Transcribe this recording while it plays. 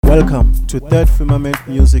Welcome to Third Firmament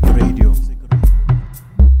Music Radio.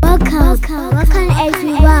 Welcome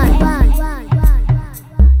everyone.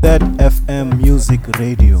 Third FM Music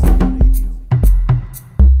Radio.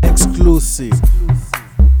 Exclusive.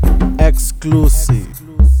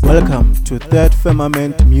 Welcome to Third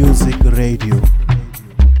Firmament Music Radio.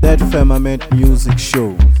 Third Firmament Music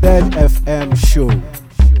Show. Third FM Show.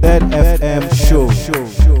 Third FM Show.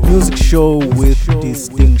 Music show with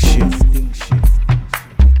distinction.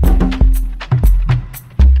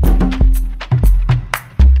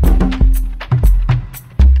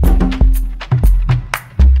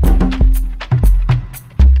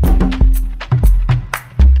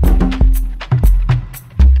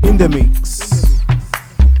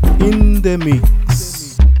 In the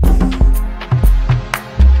mix.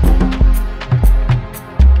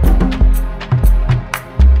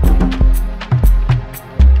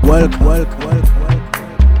 Welcome.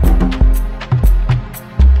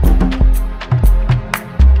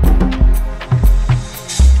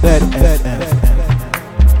 That FM.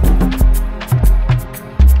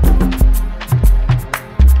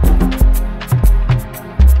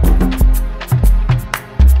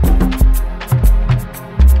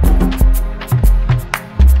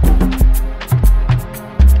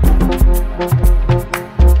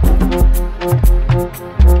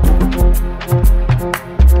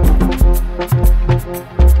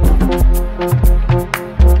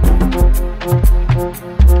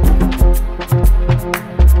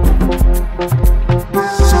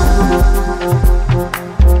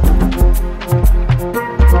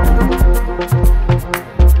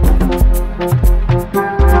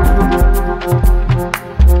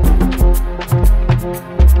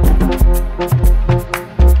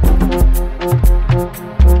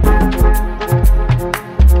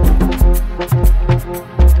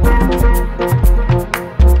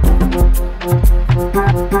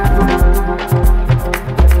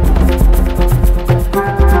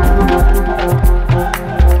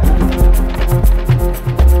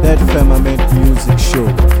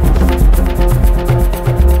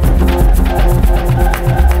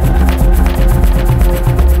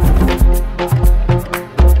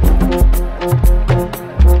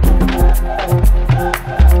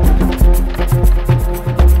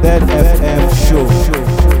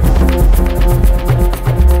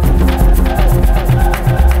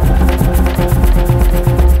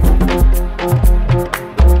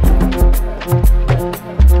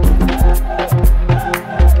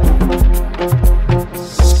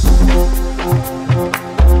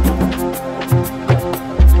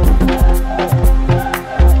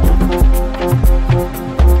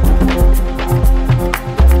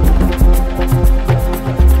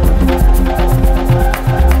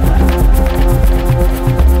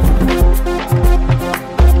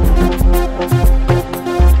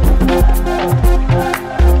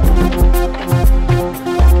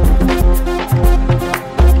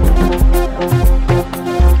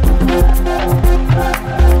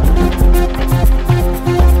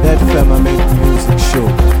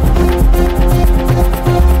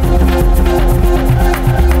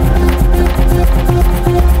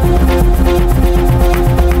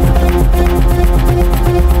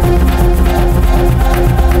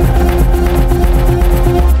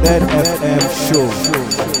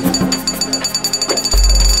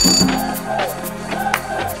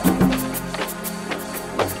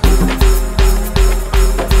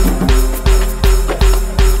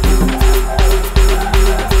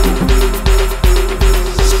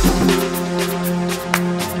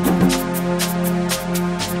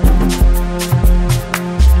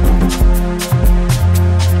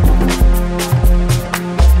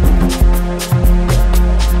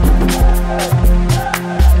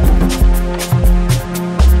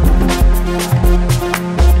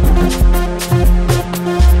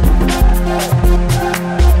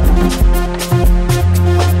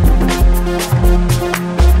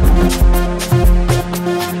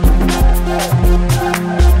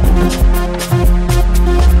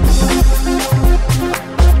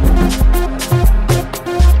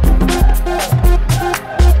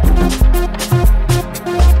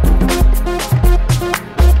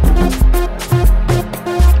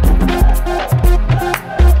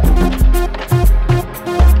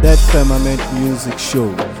 Firmament Music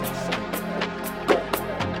Show.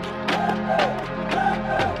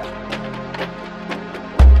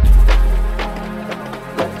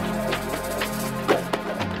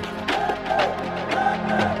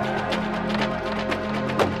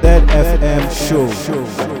 That FM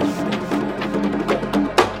Show.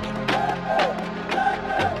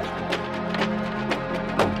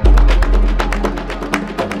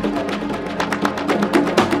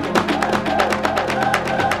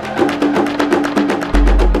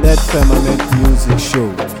 That Firmament Music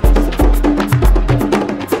Show.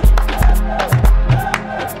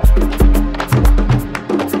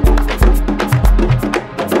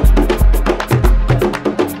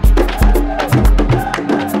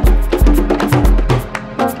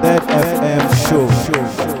 That FM Show.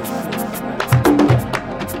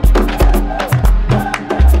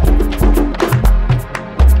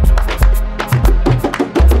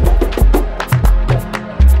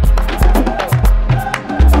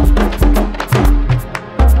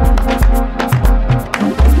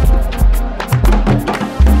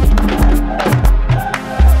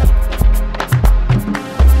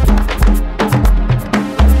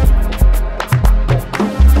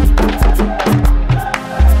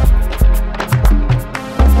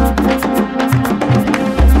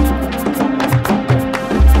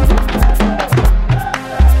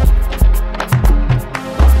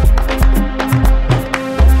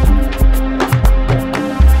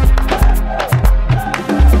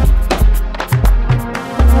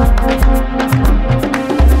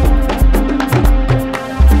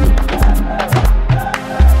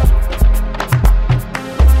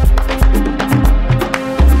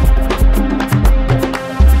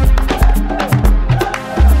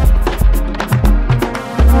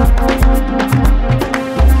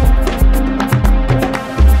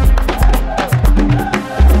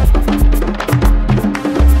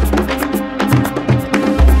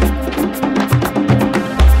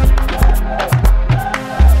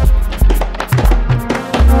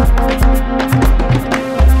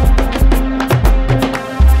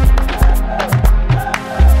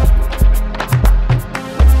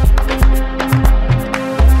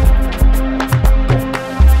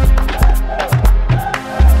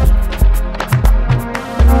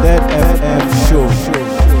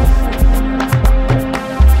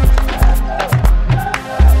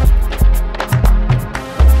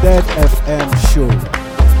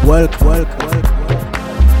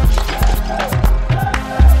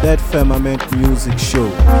 That Firmament Music Show.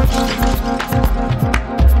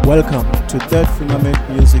 Welcome to That Firmament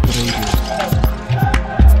Music Radio.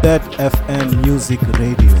 That FM Music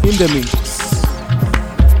Radio. In the mix.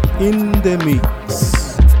 In the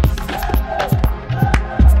mix.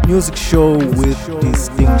 Music show with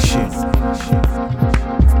distinction.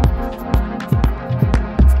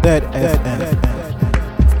 That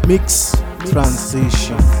FM. Mix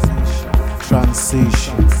transition.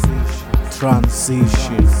 Transition.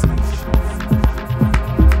 Transition.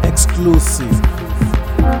 Exclusive.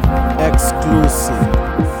 Exclusive.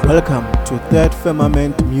 Welcome to That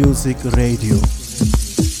Firmament Music Radio.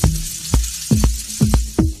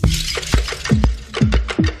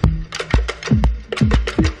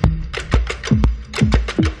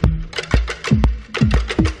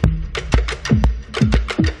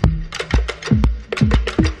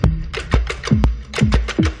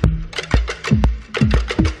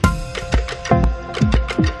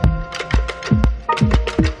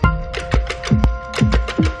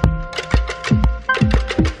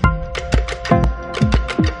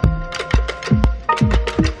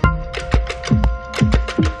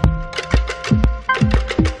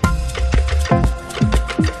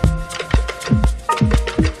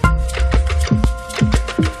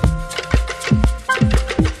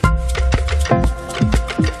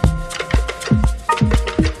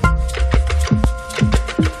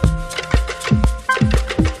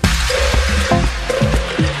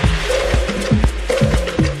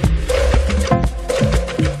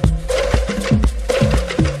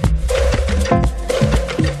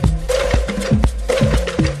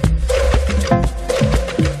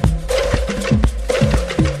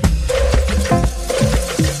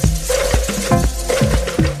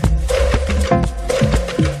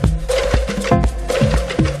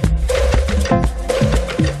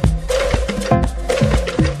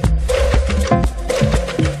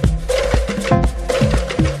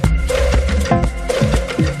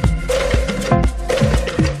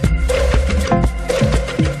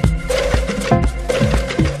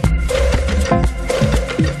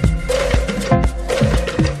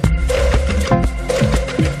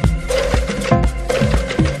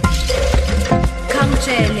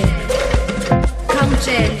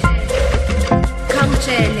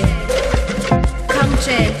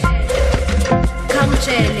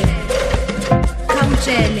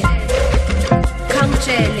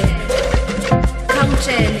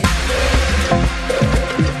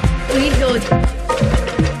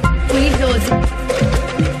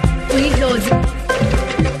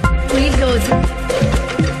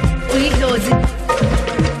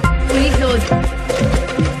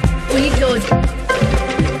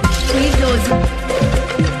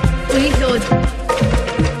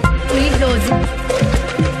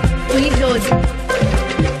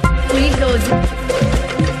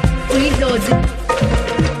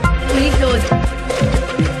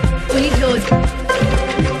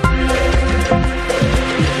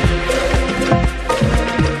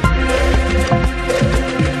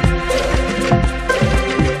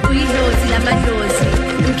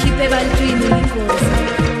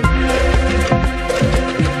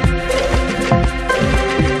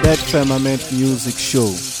 That Firmament Music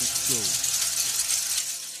Show.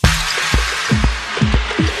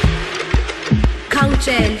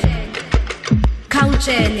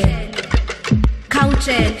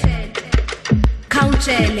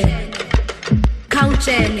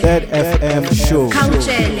 Countell, That FM Show.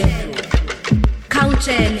 Countell.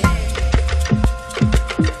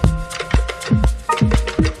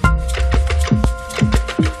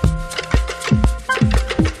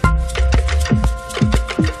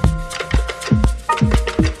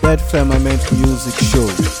 That Firmament Music Show.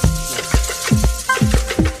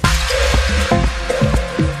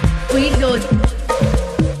 Uyidlozi,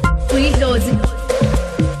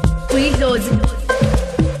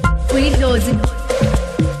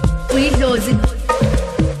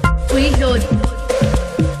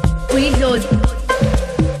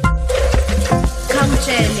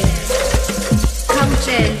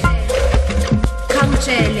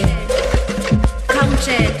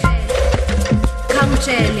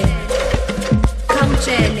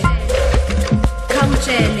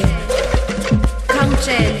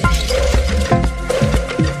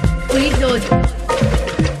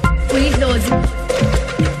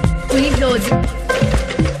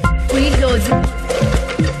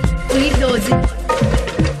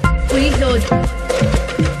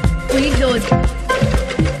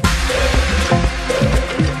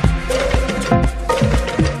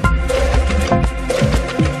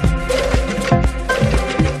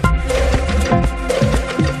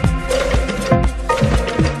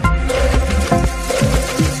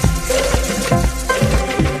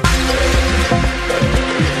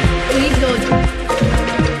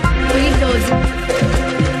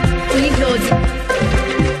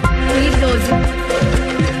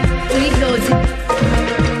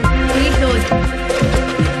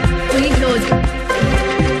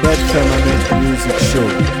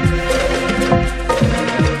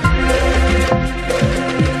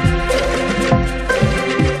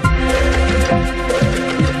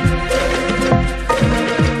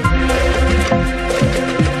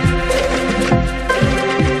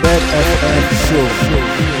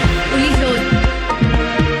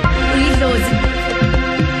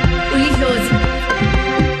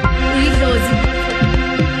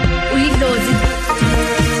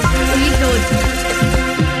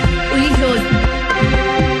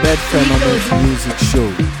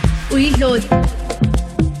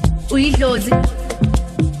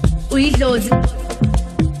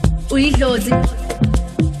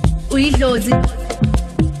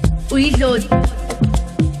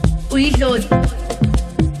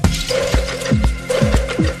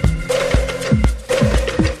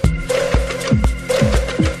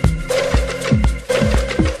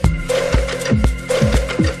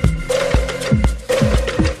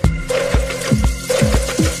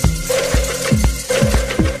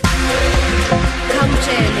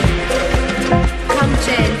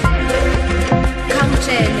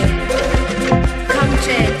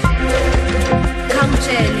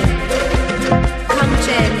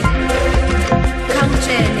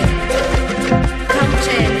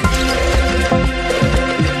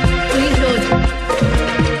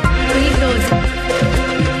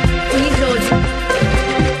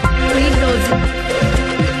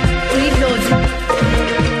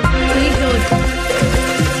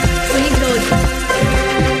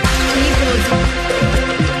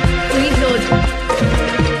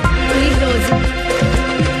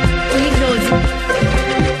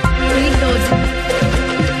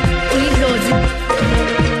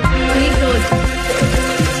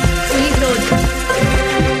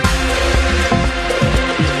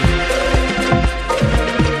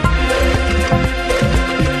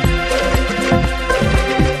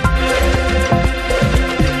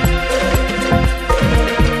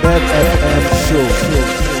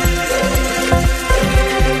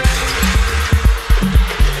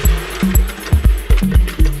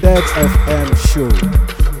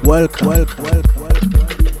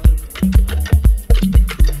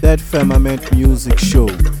 That Firmament Music Show.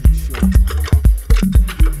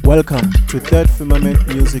 Welcome to That Firmament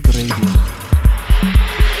Music Radio.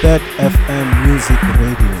 That FM Music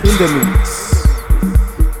Radio.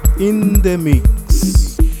 In the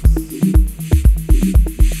mix.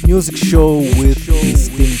 Music show with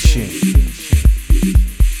distinction.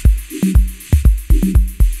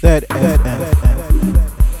 That FM.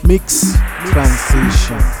 Mix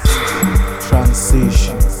transition.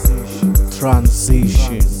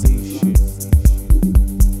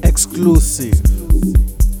 Exclusive.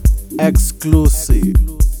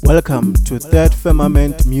 Welcome to That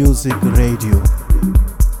Firmament Music Radio.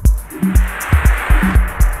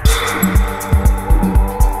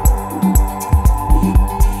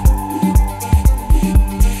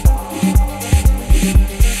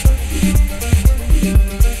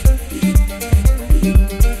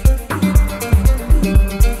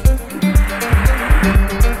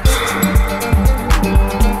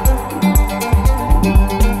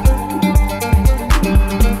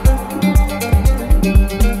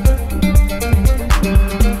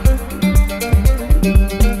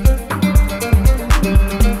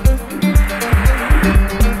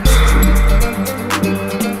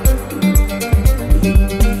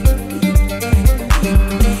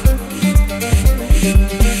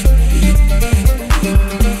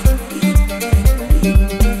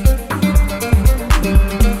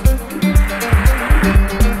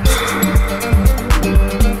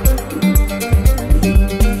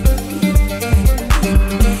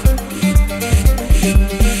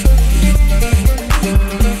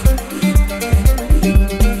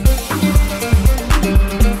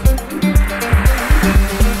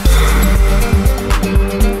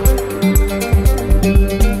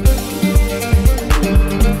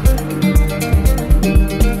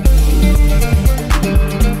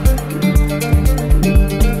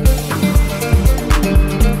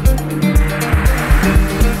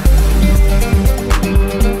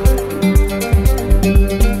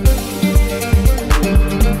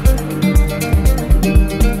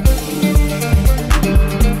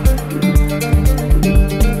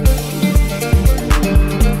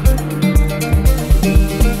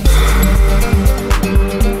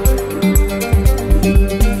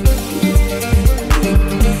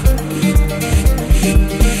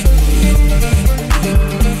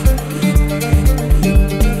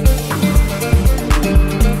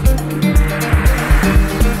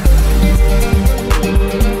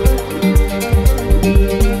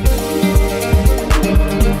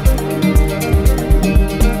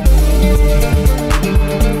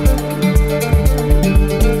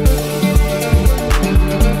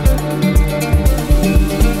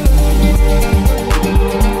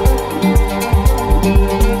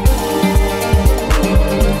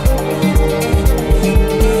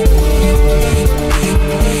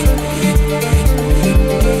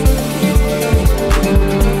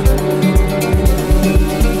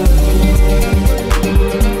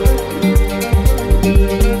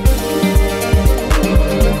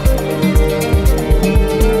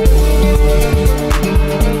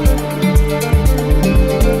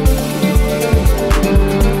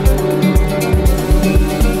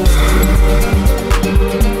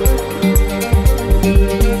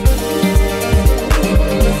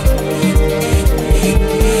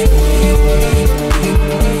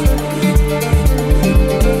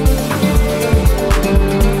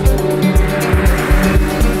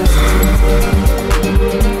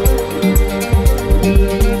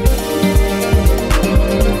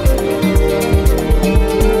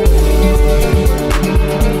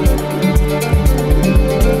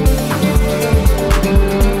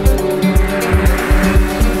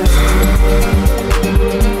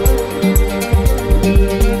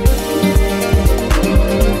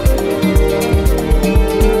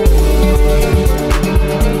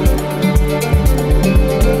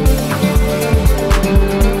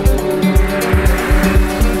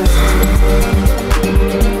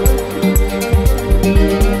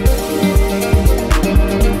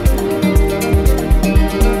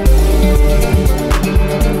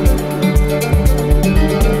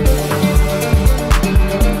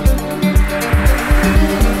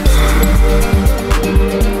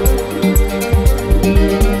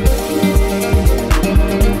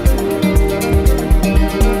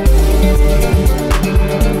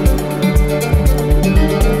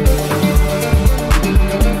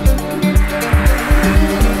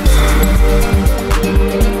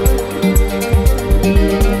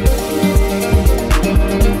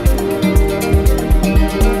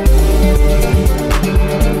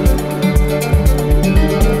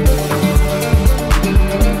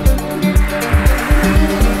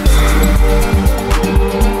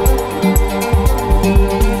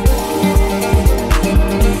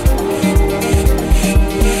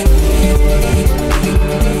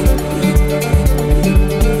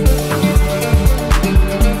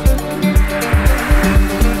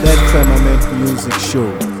 Firmament Music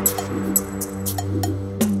Show.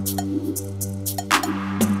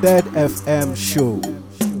 That FM Show.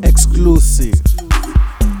 Exclusive.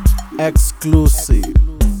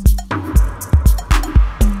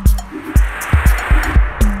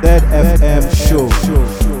 That FM Show.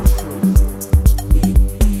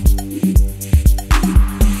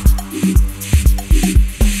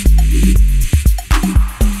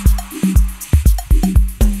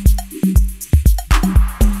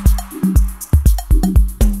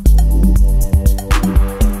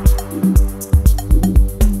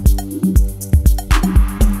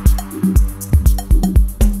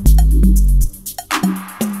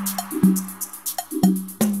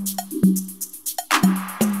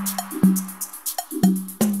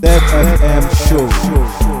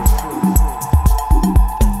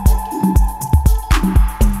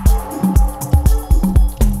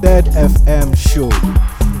 That FM Show.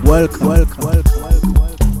 Welcome.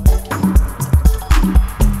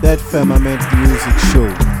 That Firmament Music Show.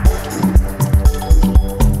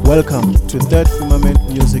 Welcome to That Firmament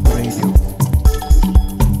Music Radio.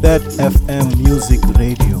 That FM Music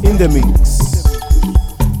Radio. In the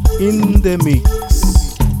mix.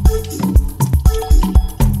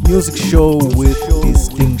 Music show with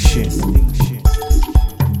distinction.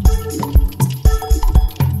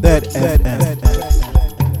 That FM.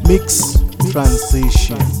 Mix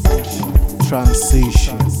transition.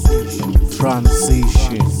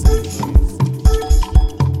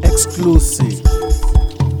 Exclusive.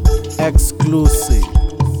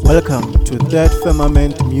 Welcome to That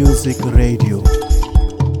Firmament Music Radio.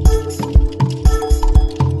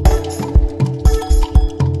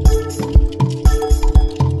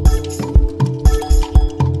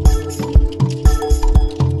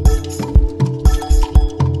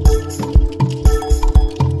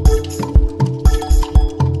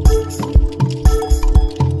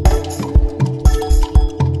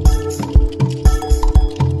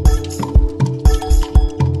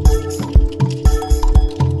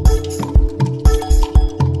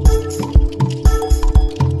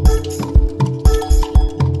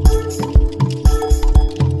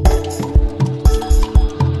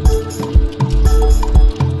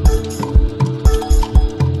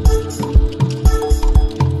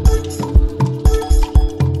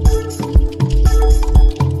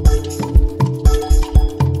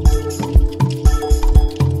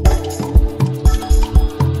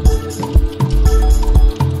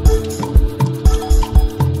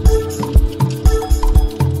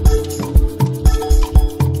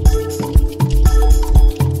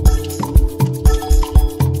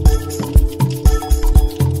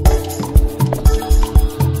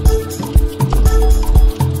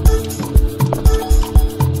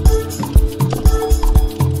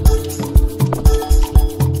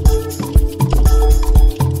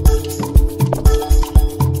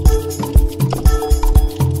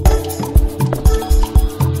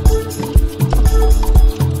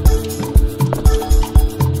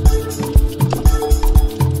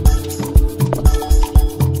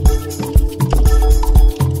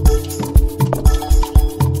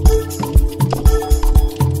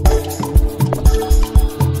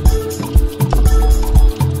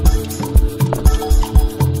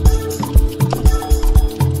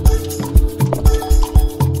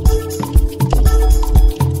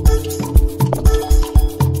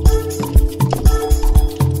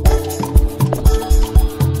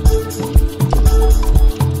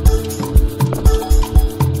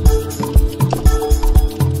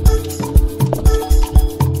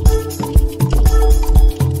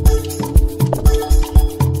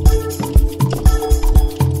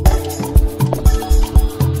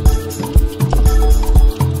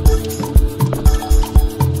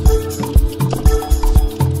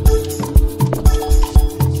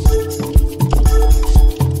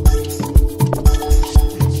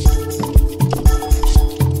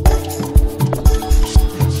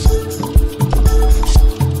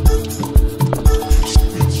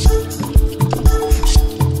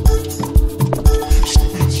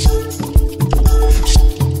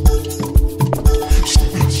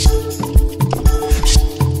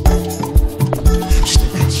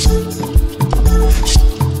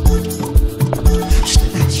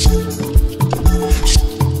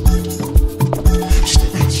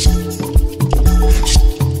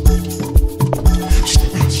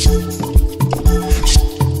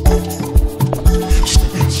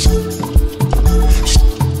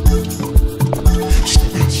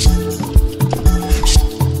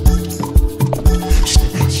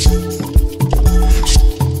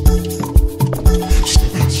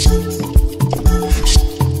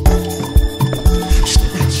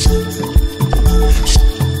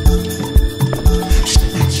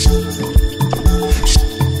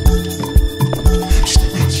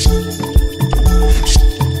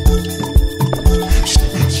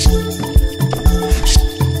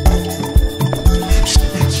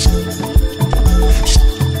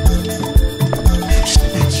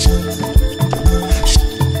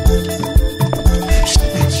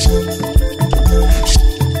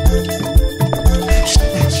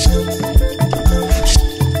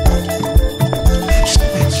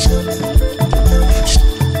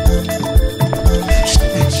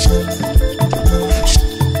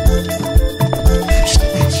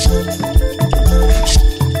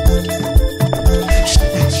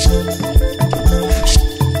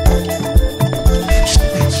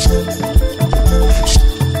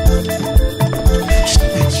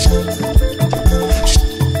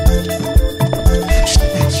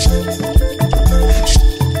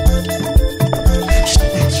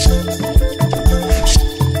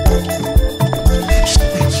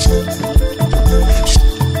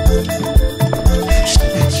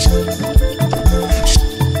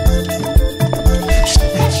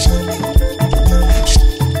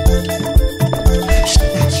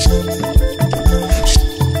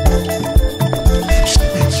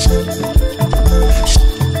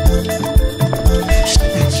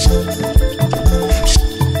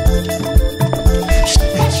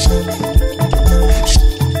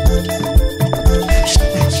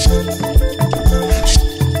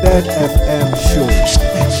 That FM show.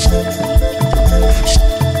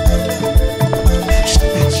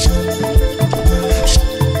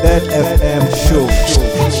 That FM show.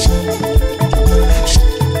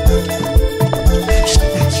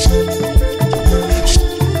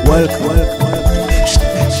 Welcome.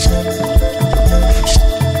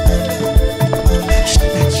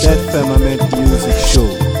 That Firmament music show.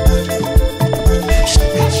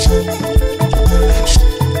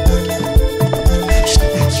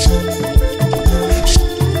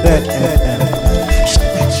 That FM.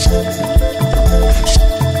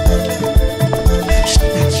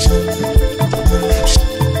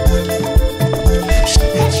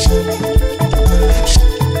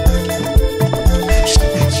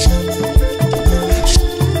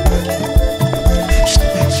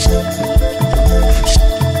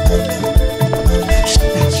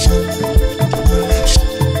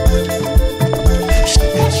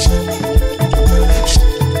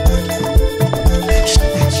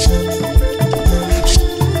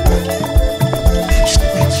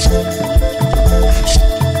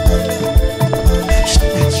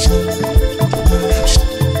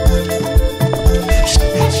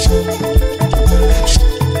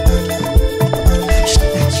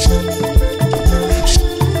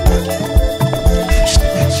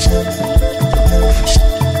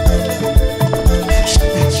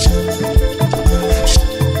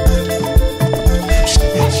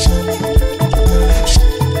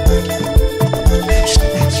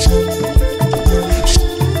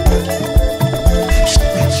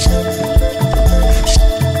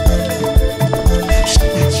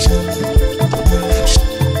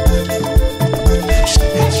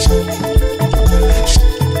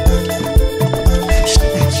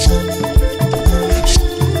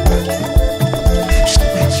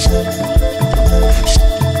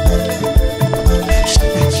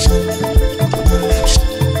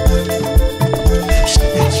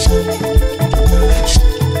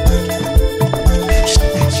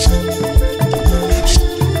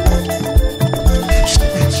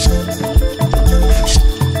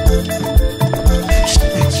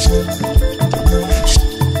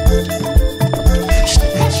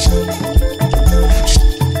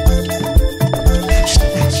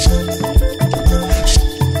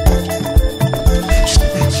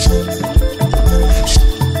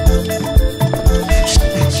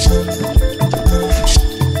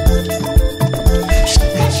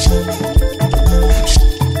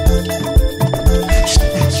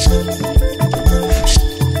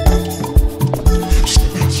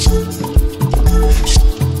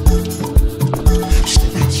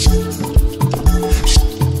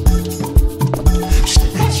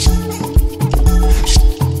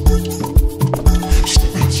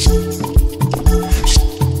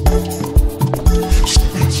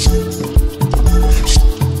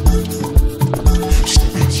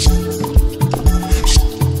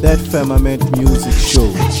 Firmament music show.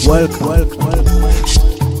 Welcome.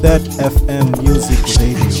 That FM music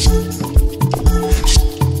radio.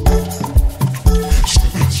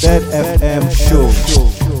 That FM show.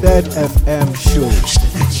 That FM show.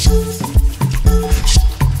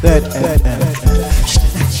 That FM.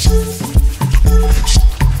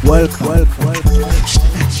 Welcome.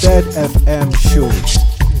 That FM show.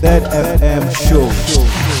 That FM show.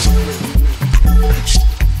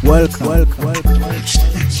 Welcome.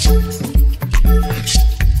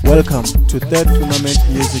 Welcome to That Firmament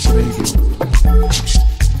Music Radio.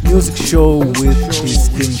 Music show with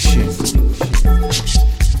distinction.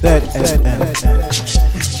 That FM.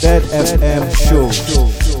 That FM show.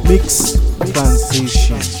 Mix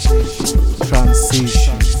transition.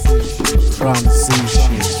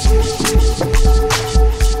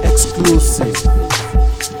 Exclusive.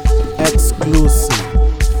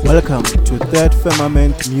 Welcome to That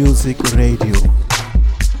Firmament Music Radio.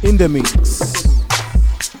 In the mix.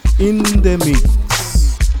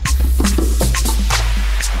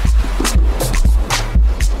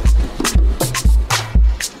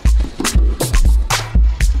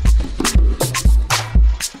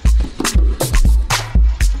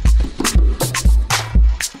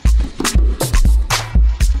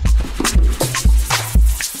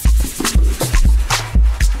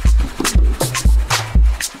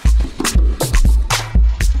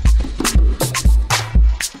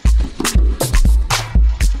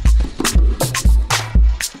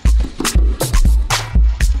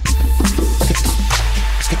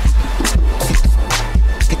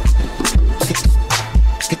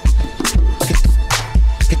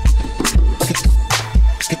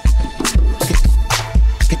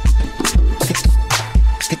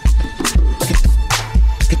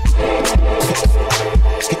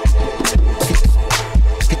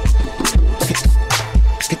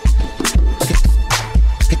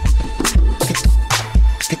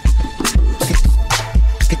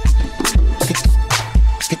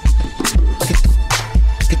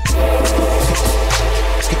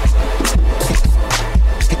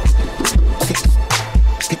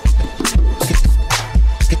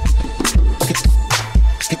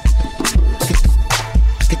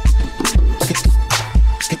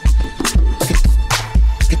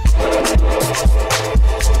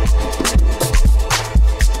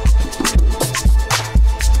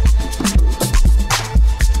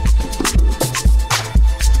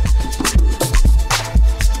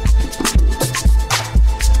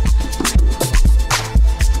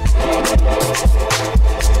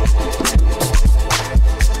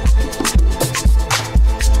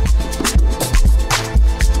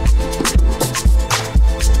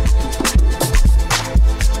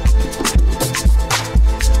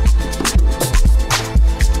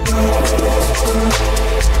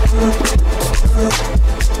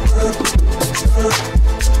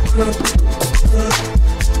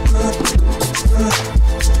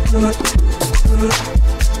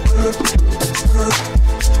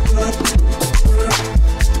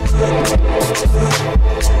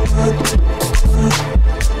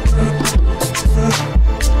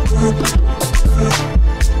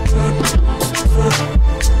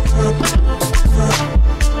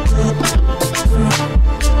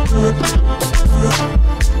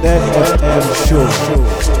 That FM show.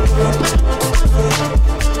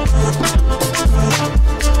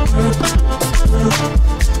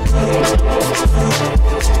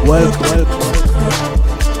 Welcome.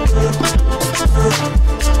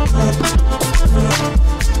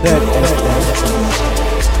 That FM.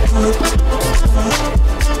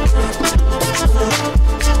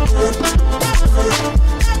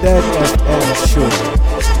 That FM show.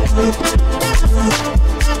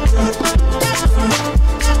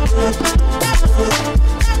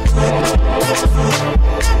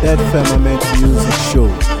 That Firmament music show.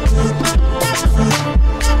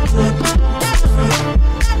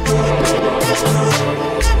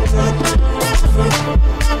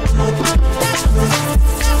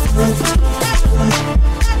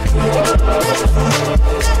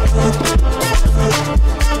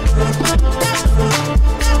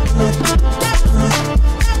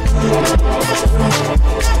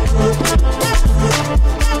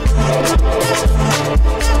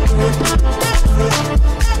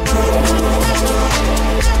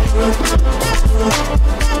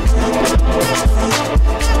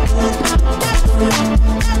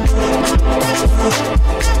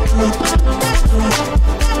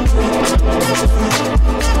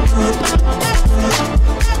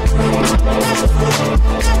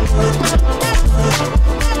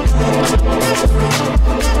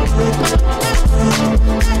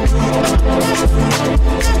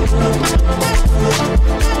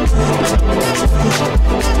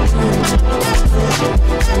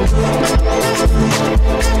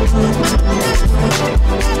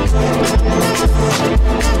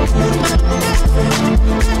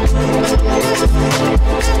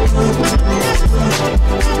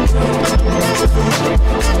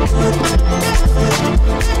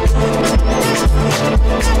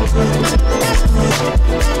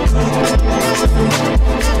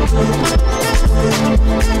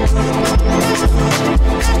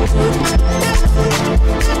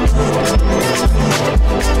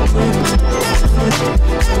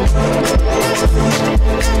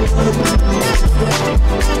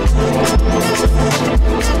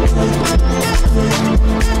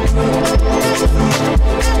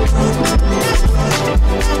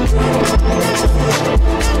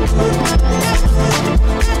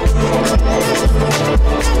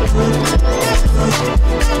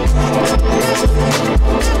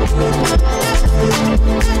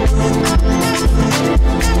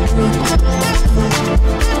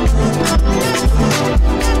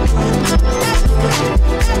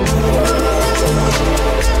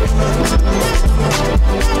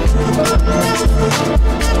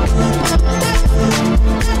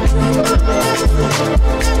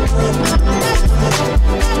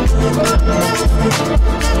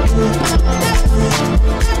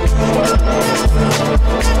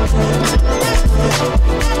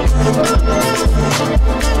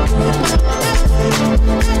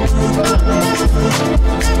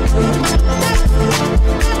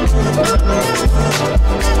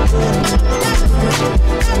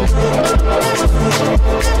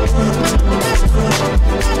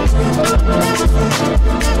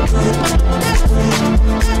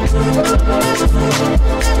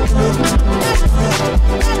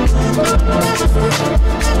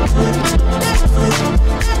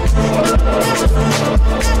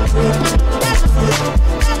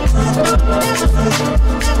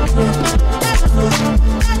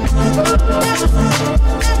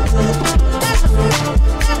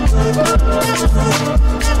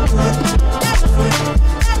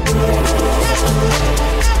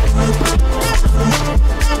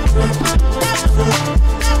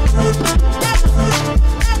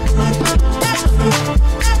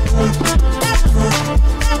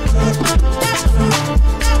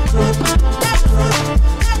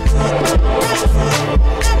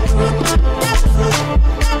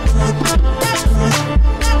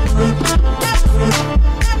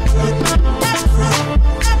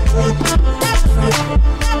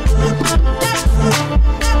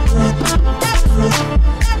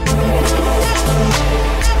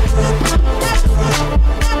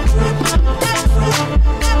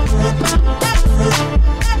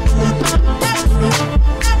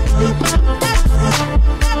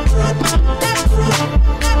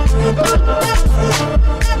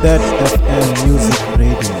 That FM Music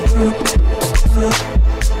Radio.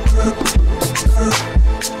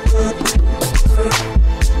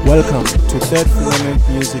 Welcome to That Firmament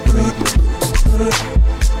Music Radio.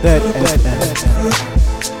 That FM.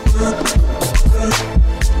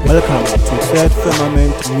 Welcome to That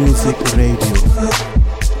Firmament Music Radio.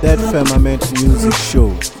 That Firmament Music Show.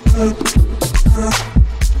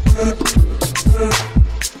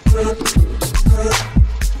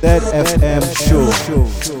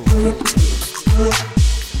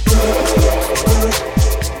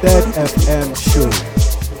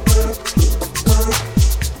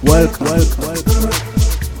 welcome.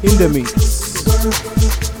 In the mix.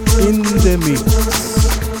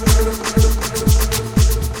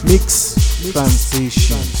 Mix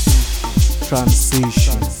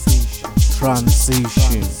transition.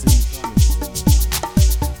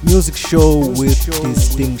 Music show with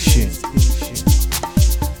distinction.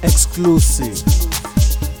 Exclusive.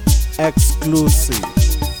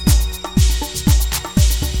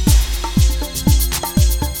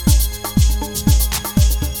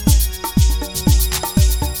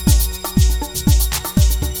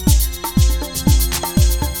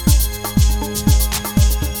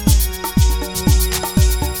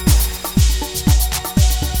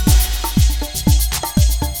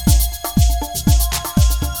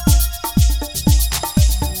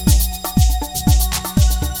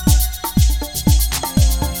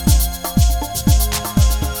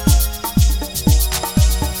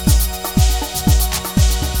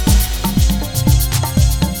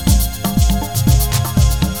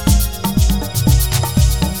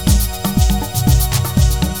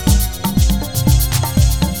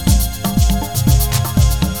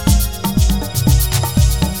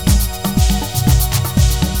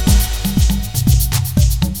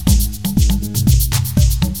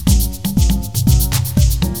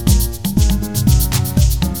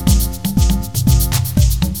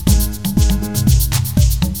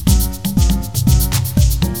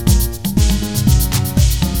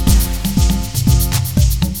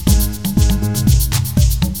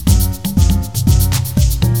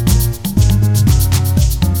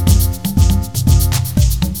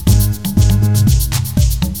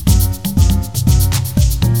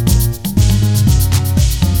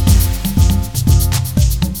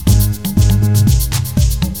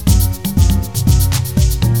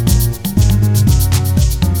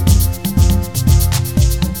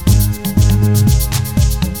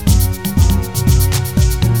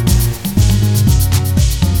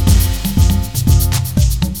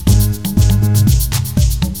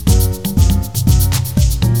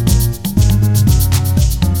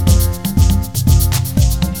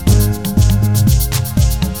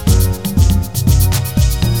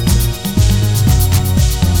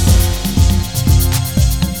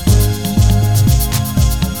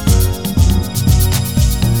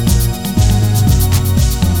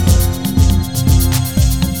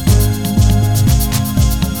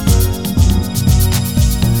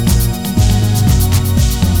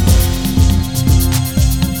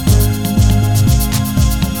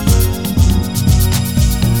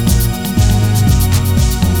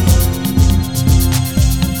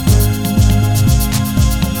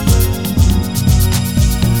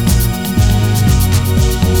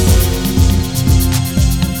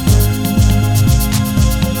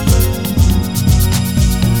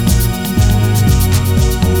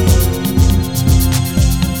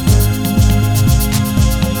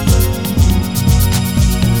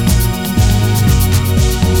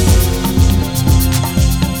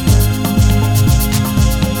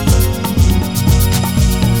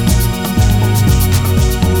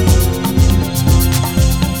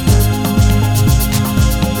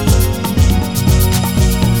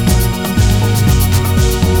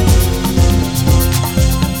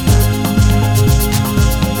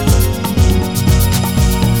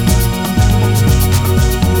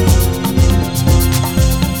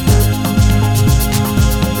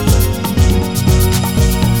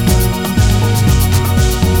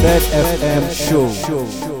 FM show.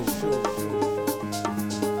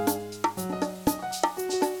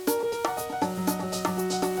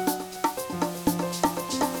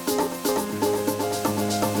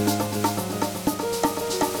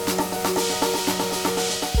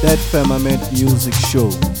 That Firmament music show.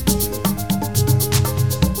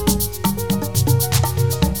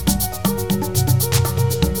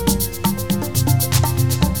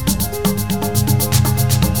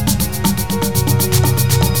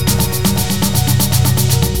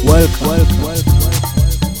 Welcome.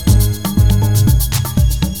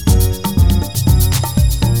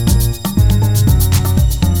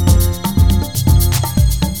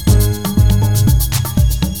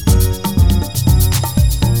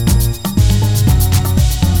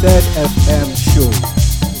 That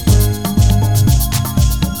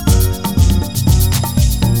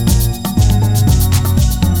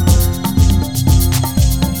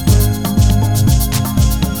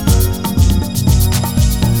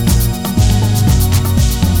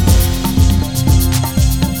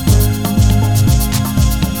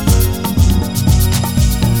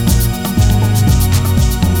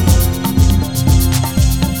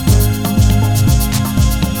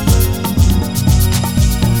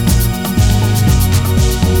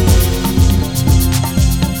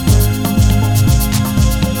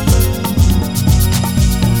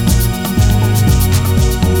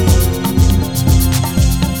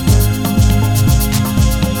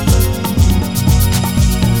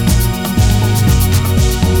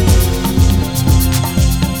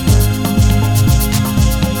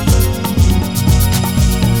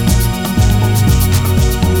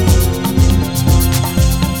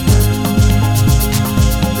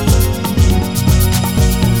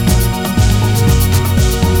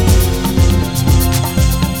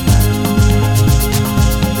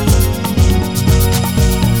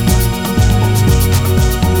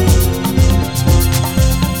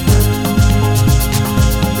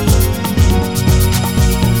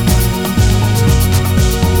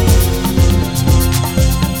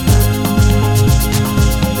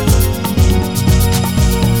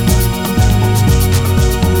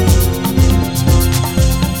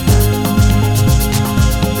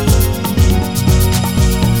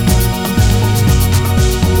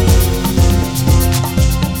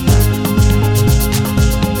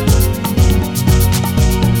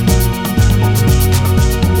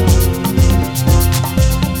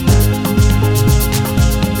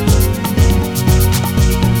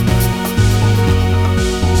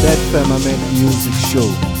Firmament Music Show.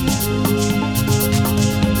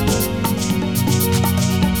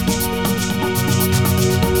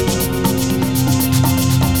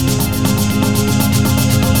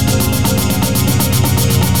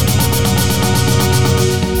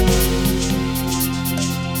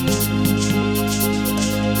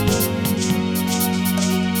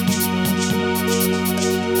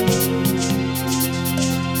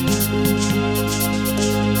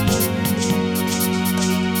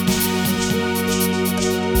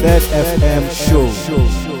 That FM Show.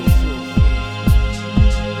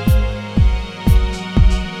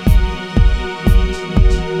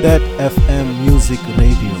 That FM Music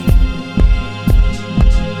Radio.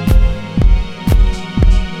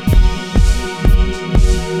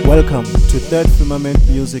 Welcome to That Firmament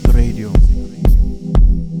Music Radio.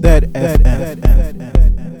 That FM.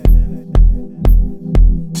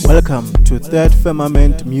 Welcome to That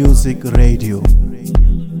Firmament Music Radio.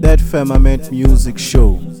 That Firmament Music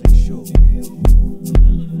Show.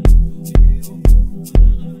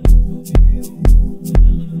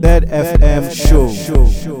 That FM Show.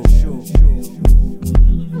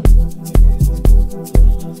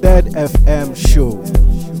 That FM Show.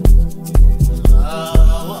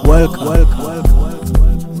 Welcome.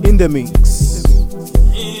 In the mix.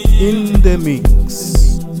 In the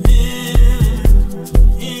mix.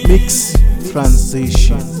 Mix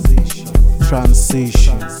transition.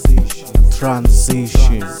 Transition.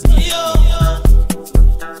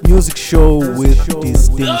 Music show with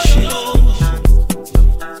distinction.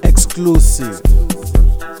 Exclusive.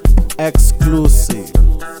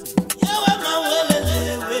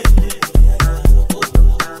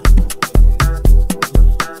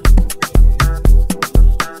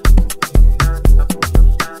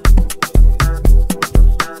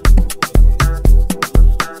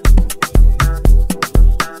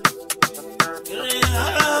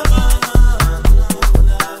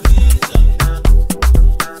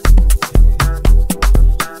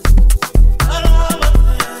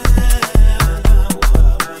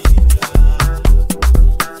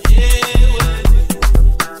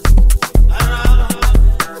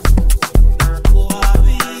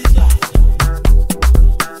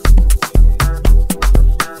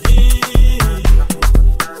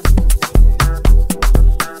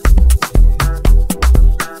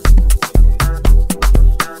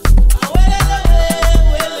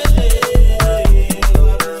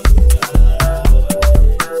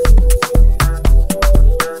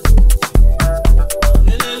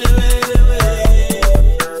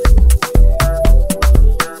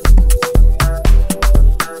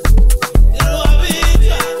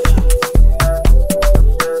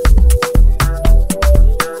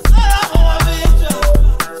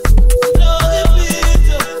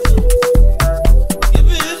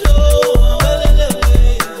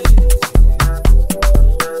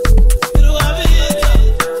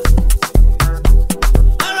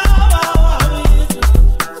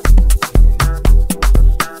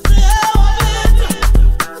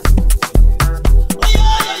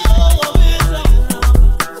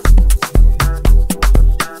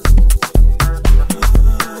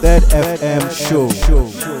 That FM Show.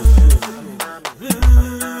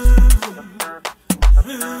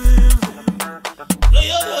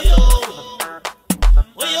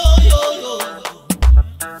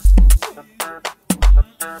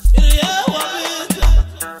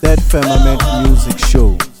 That Firmament Music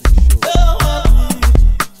Show.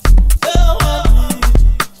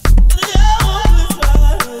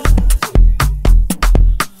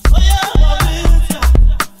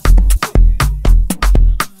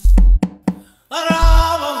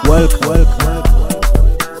 Welcome.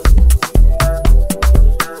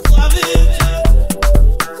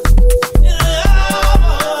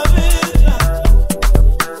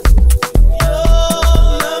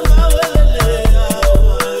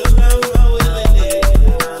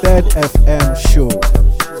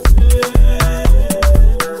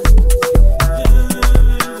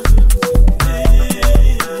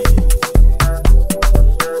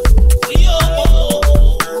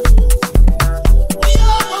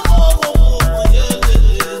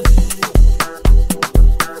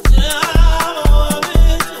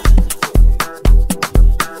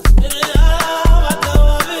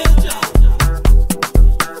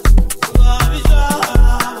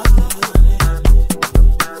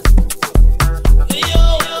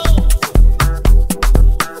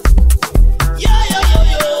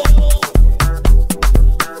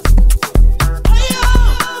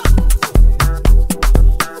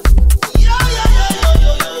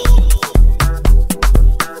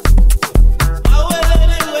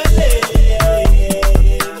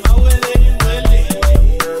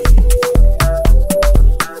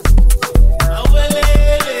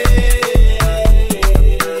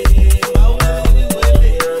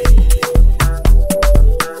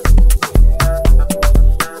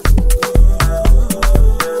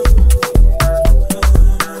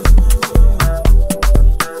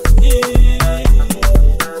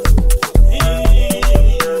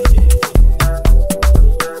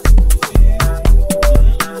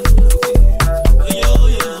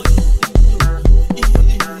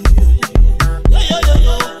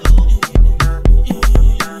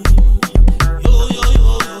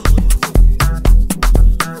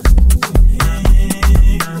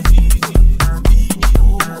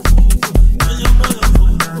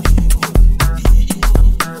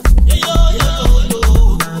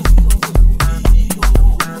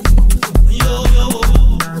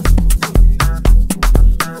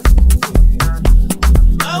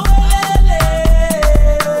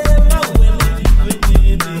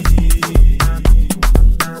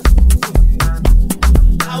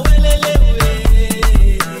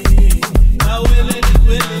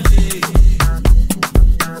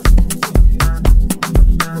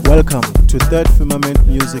 Third Firmament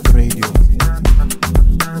Music Radio.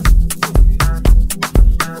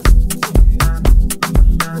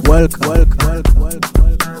 Welcome.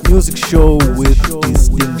 Music show with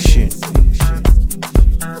distinction.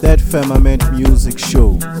 Third Firmament Music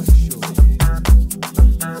Show.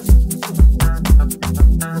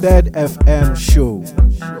 Third FM Show.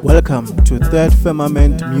 Welcome to Third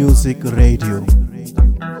Firmament Music Radio.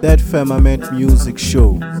 Third Firmament Music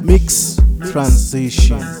Show. Mix,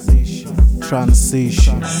 transition.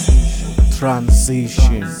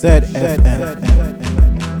 Third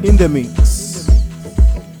FM. In the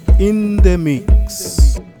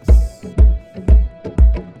mix.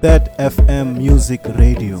 Third FM Music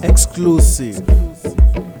Radio. Exclusive.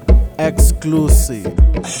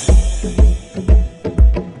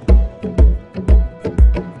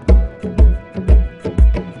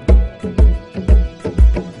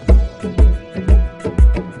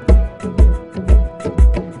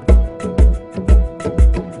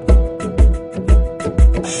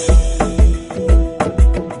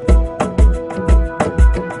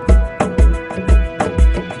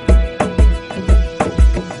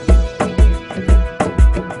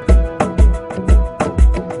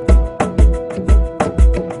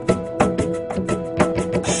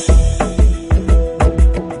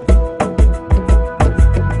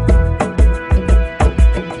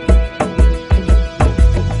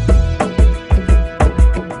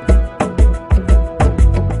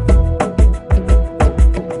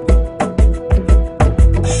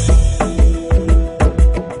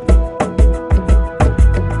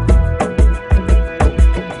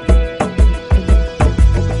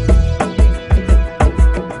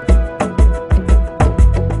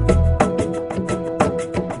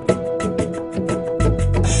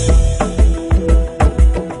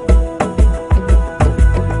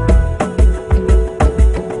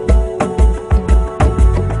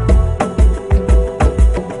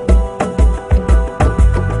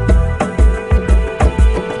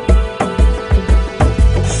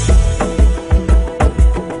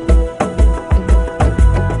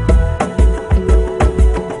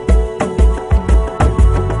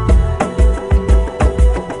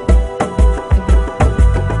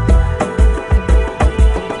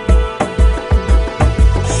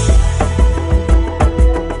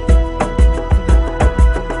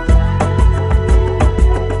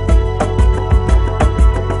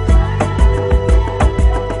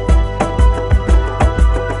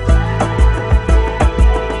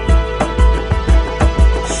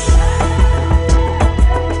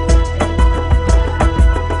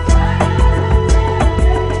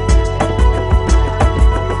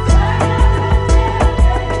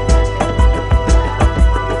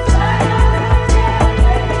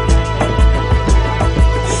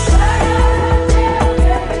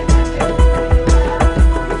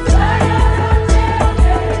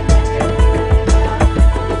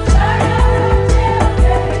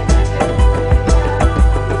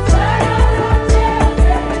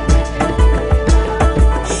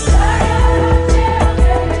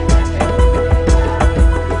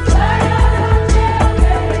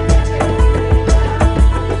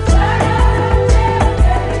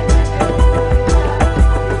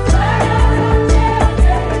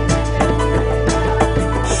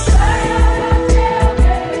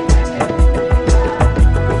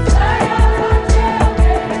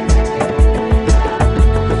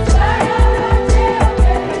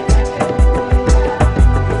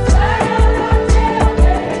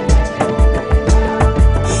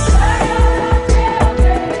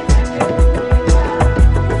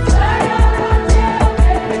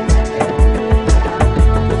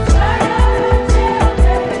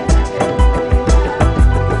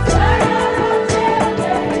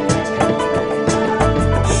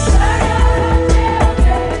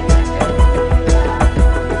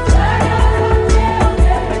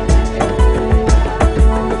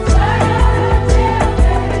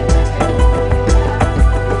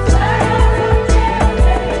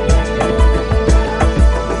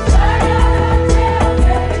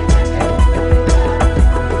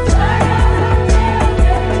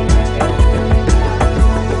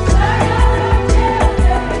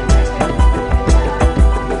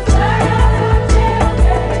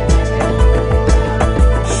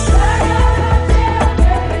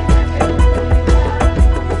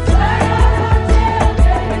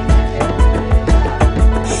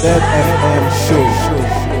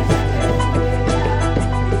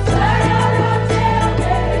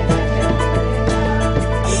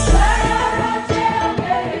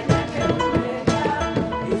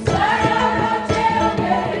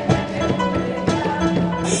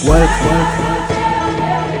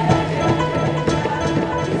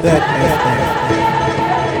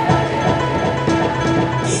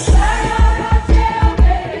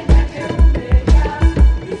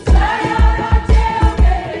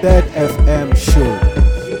 That FM show.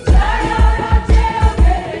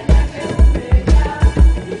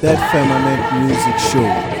 That Firmament music show.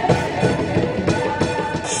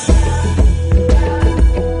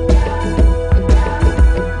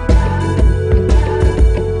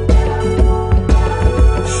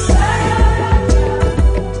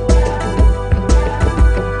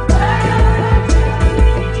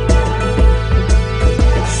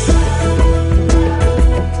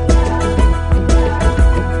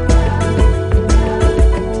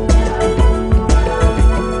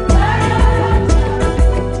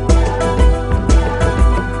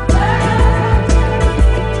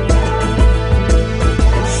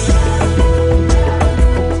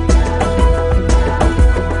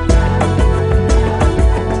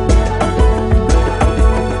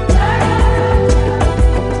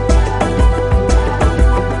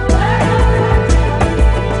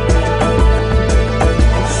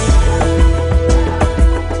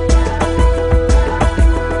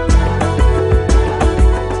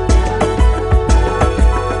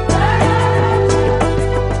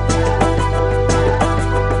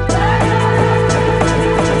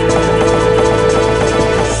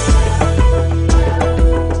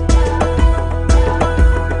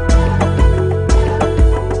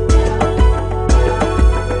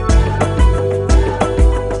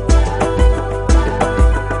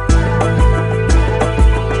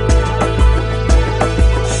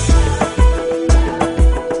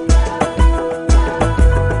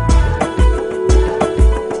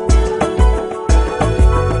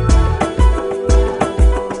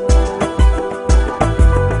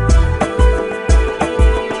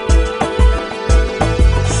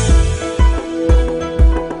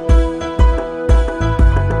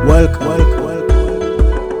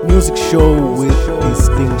 Music show with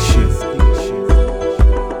distinction.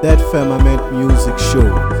 That Firmament music show.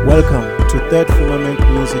 Welcome to That Firmament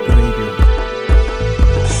Music Radio.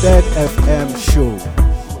 That FM show.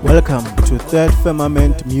 Welcome to That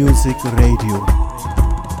Firmament Music Radio.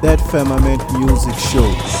 That Firmament music show.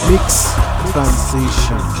 Mix,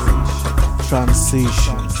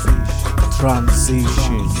 transition.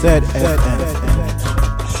 That FM.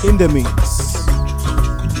 In the mix.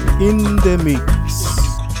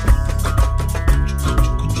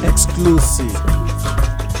 Exclusive.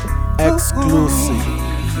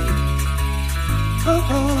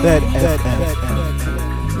 That FM.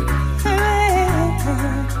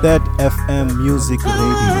 That FM music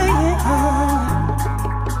radio.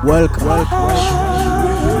 Welcome.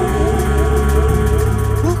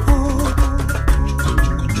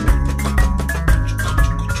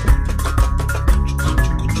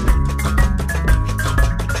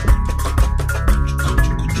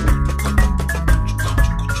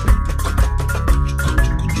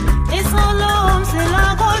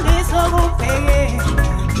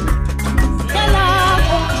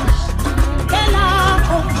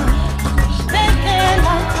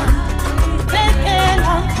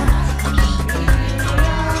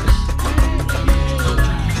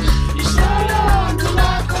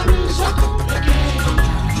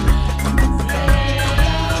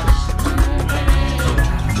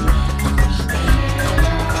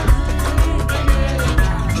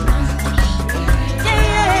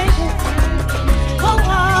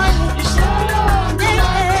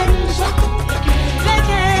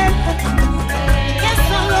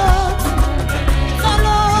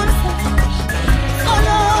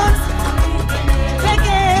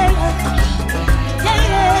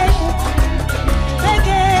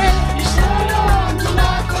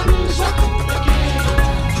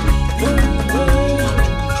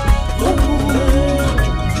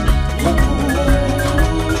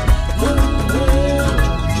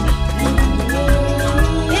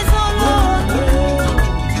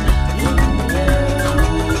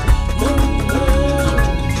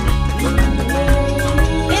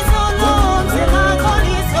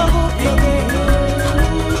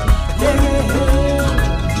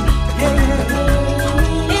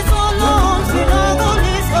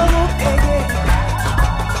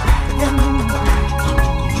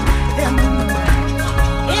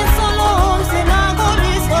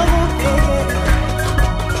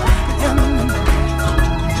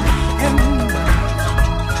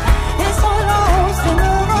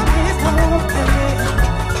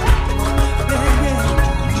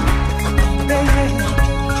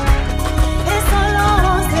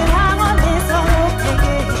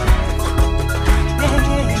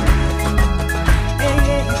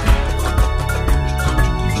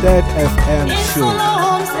 That FM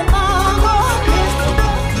show.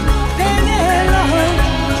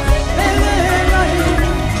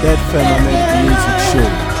 That Firmament Music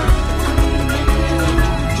Show.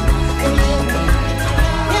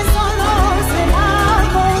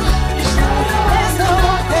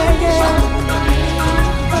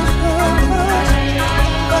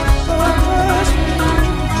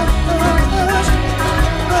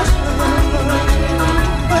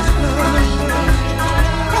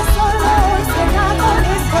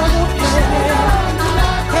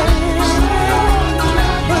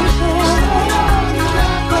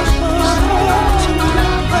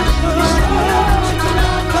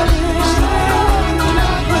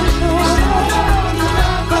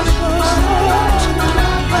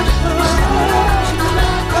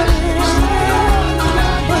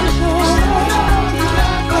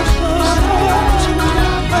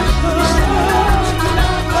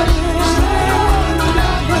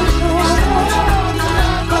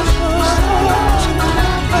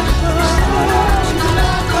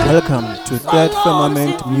 Welcome to That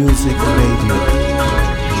Firmament Music Radio.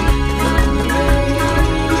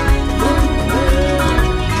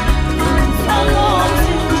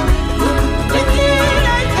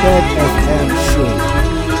 That FM Show.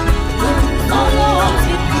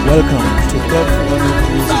 Welcome to That Firmament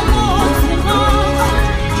Music Radio.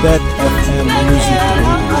 That FM Music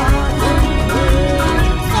Radio.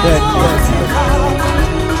 That FM.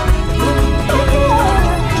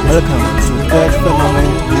 Welcome to That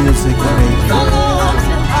Firmament Music Radio.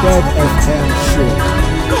 That FM Show.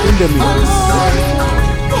 In the mix.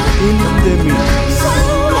 In the mix.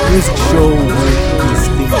 Music show with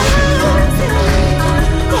distinction.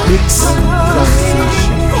 Mix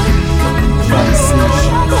transition.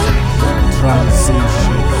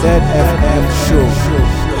 Transition. That FM Show.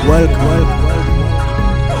 Welcome.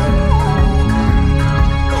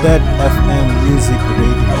 That FM Music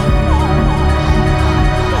Radio.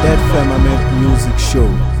 That Firmament Music Show.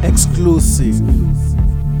 Exclusive.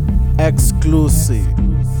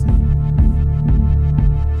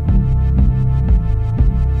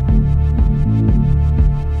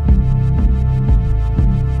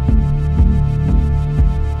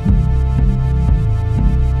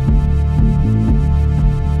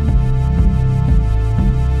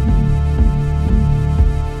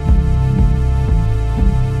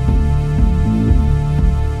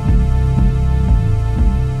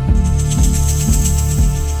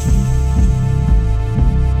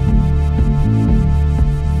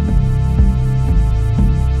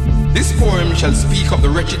 Shall speak of the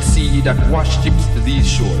wretched sea that washed ships to these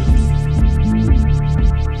shores,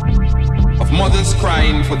 of mothers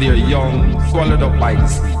crying for their young swallowed up by the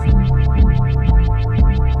sea.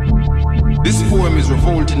 This poem is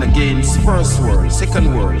revolting against first world,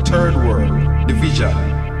 second world, third world division,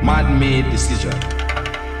 man-made decision.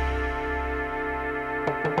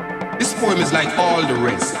 This poem is like all the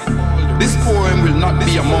rest. This poem will not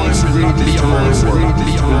be amongst the literary world.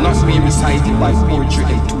 It will not be recited by poetry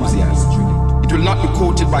enthusiasts. It will not be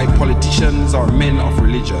quoted by politicians or men of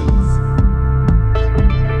religion.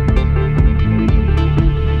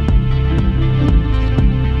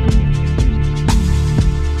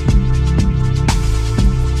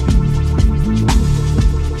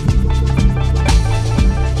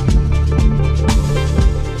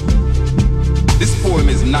 This poem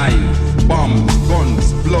is knives, bombs,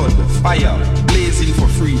 guns, blood, fire, blazing for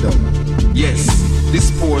freedom. Yes, this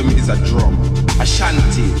poem is a drum.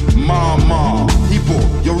 Ashanti, Mama, Igbo,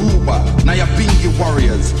 Yoruba, Nyabingi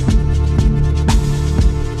warriors.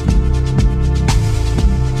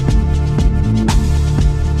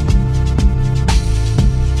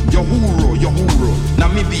 Yohuro,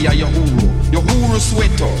 Namibia, Yohuro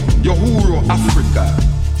Soweto, Yohuro Africa.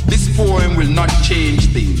 This poem will not change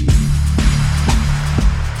things.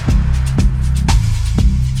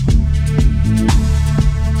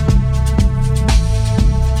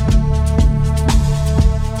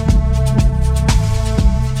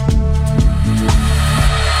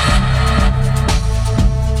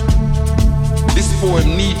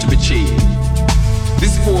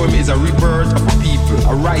 This poem is a rebirth of a people,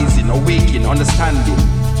 arising, awakening, understanding.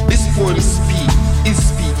 This poem is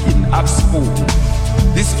speaking, I've spoken.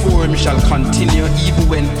 This poem shall continue even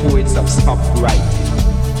when poets have stopped writing.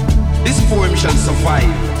 This poem shall survive,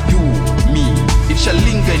 you, me. It shall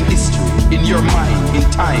linger in history, in your mind, in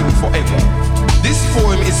time, forever. This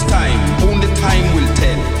poem is time, only time will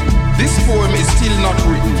tell. This poem is still not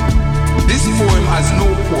written. This poem has no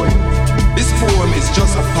point. This poem is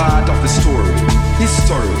just a part of the story. His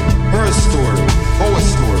story, her story, our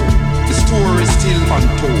story. The story is still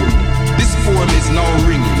untold. This poem is now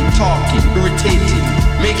ringing, talking, irritating,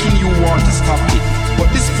 making you want to stop it. But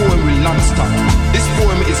this poem will not stop. This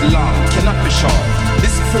poem is long, cannot be short.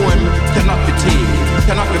 This poem cannot be tamed,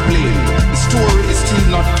 cannot be blamed. The story is still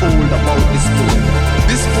not told about this poem.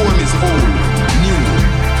 This poem is old, new.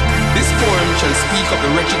 This poem shall speak of the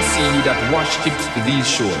wretched sea that washed ships to these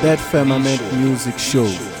shores. That Firmament Music Show.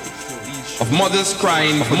 Of mothers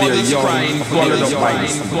crying for their young, swallowed up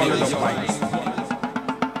bites.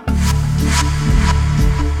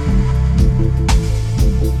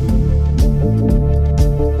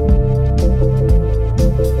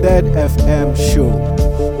 That FM Show.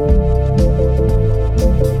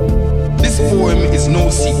 This poem is no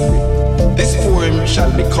secret. This poem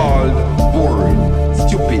shall be called boring,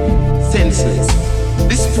 stupid, senseless.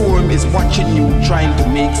 This poem is watching you trying to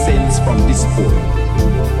make sense from this poem.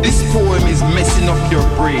 This poem is messing up your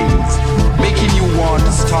brains, making you want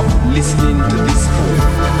to stop listening to this poem.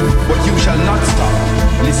 But you shall not stop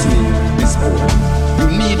listening to this poem. You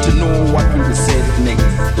need to know what will be said next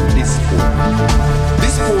to this poem.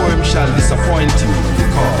 This poem shall disappoint you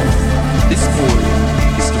because this poem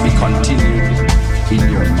is to be continued in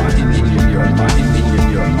your mind, in your mind, in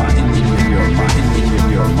your mind, in your mind, in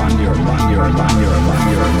your mind, your mind, your mind, your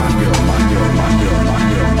mind, your mind, your mind, your mind, your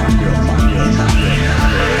mind, your mind, your mind, your mind.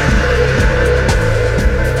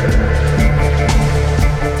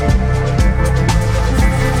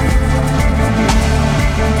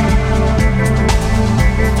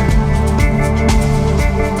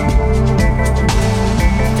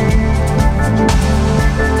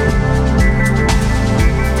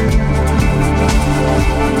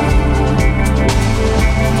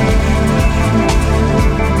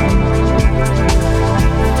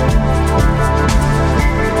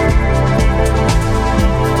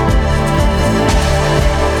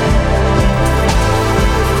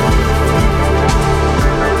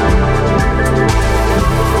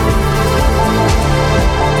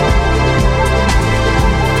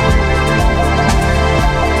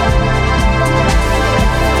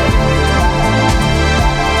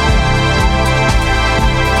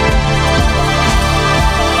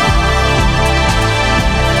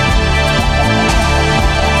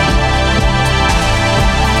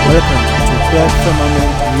 Welcome to That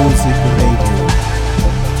Firmament Music Radio.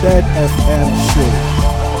 That FM Show.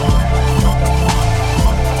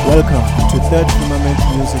 Welcome to That Firmament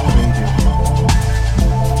Music Radio.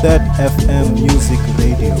 That FM Music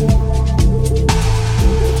Radio.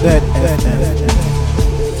 That FM.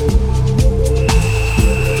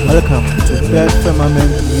 Welcome to That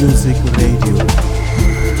Firmament Music Radio.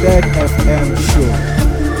 That FM Show.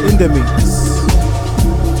 In the mix.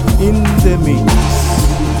 In the mix.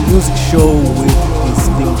 Music show with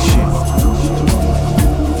distinction.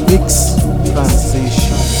 Mix,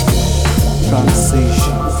 transition,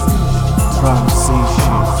 transition,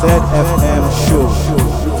 transition. That FM show.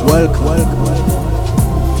 Welcome.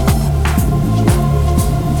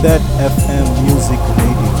 That FM Music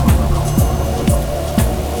Radio.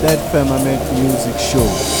 That Firmament Music Show.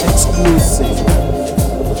 Exclusive.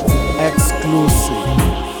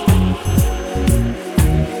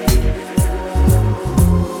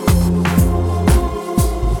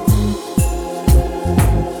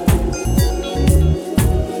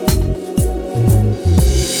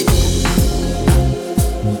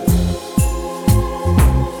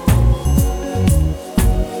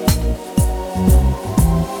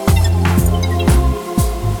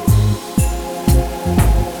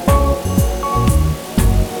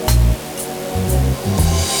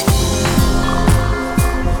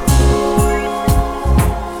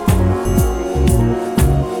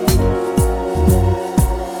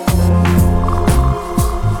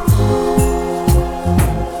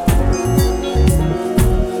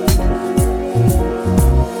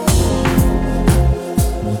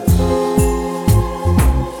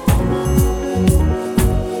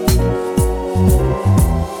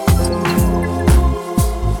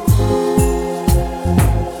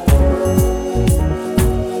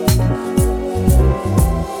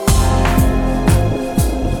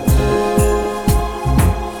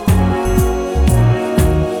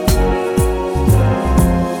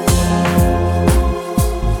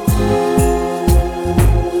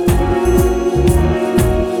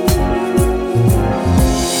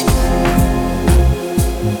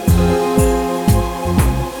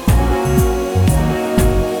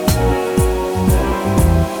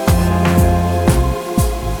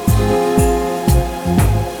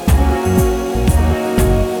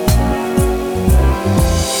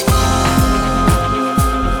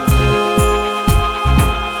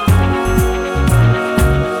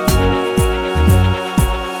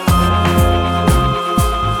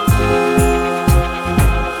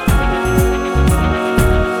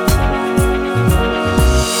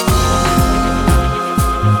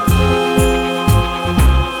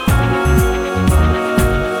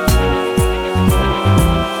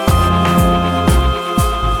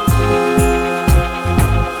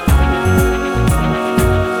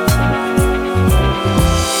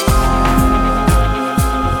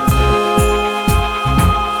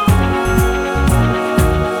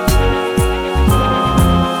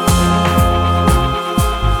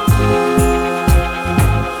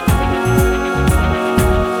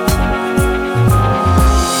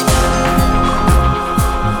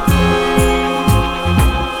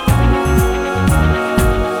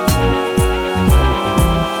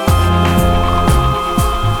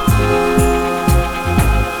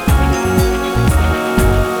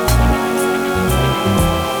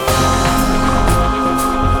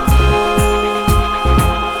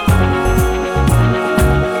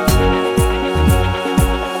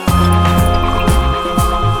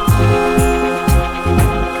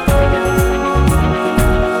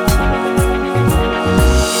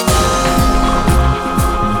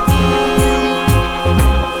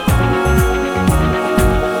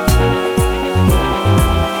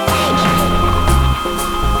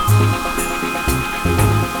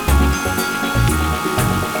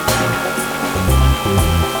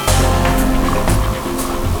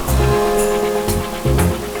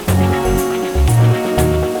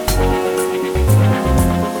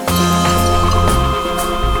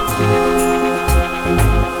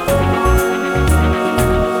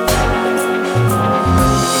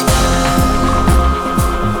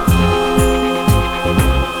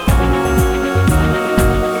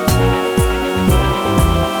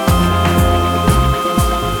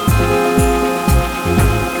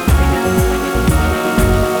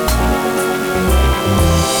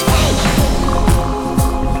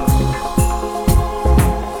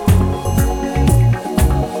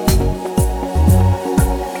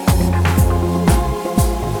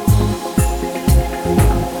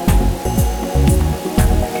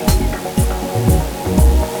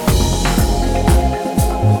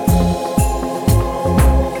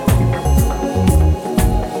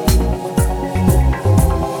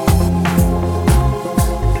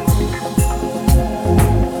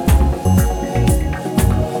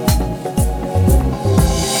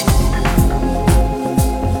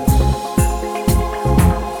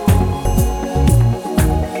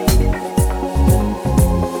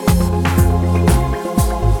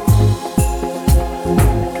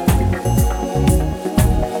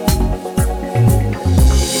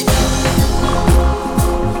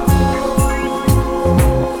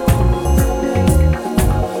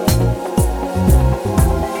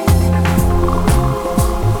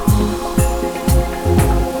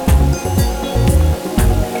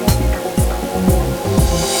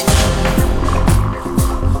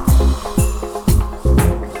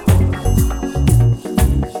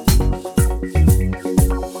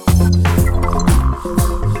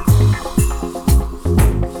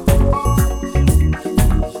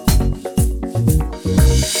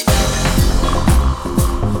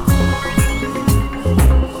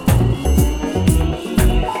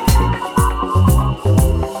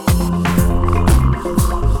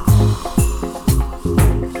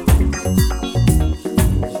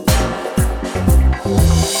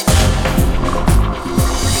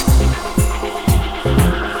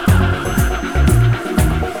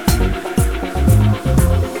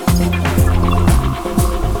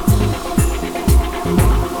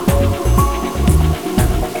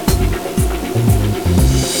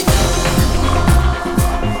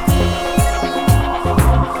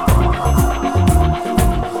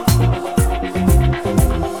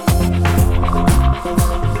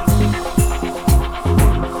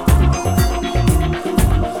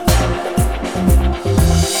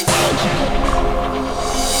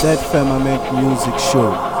 That Firmament Music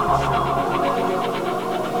Show.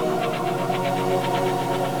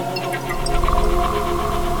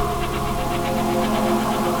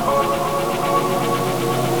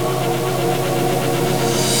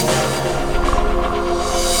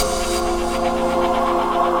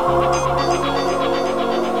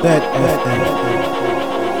 That FM.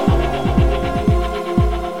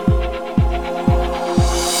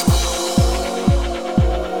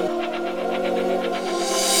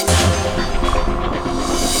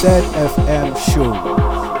 That FM show.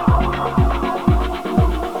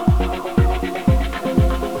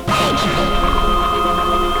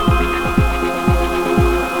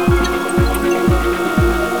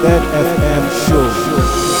 That FM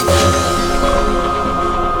show.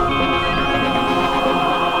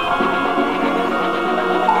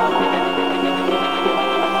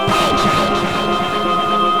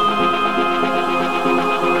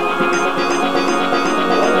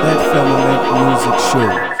 That Firmament Music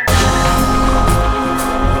Show.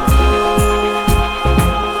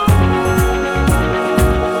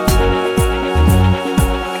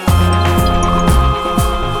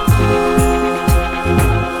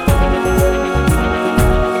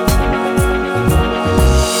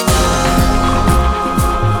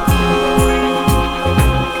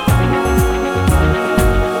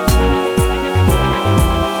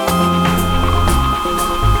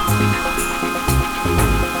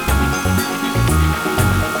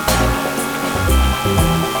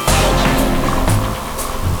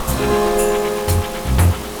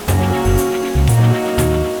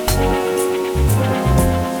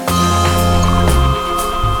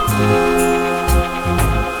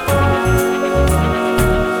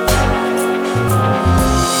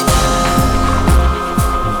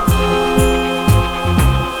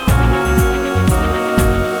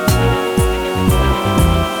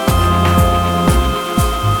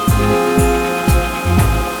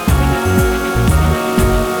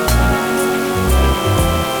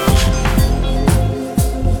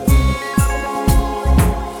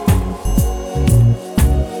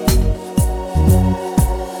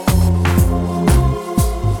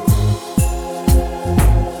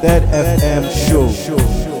 That FM show.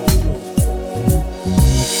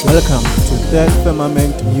 Welcome to That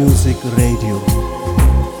Firmament Music Radio.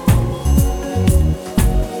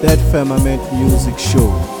 That Firmament Music Show.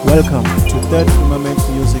 Welcome to That Firmament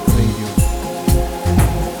Music Radio.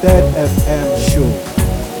 That FM show.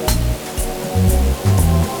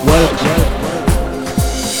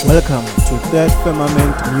 Welcome to That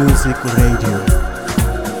Firmament Music Radio.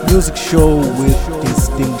 Music show with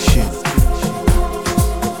distinction.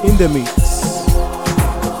 In the mix.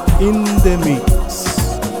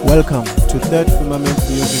 Welcome to That Firmament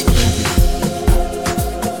Music Radio.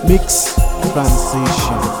 Mix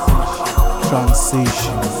transition.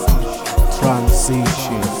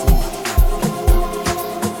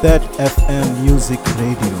 That FM Music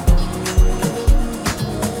Radio.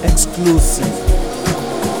 Exclusive.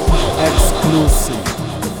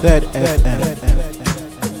 That FM.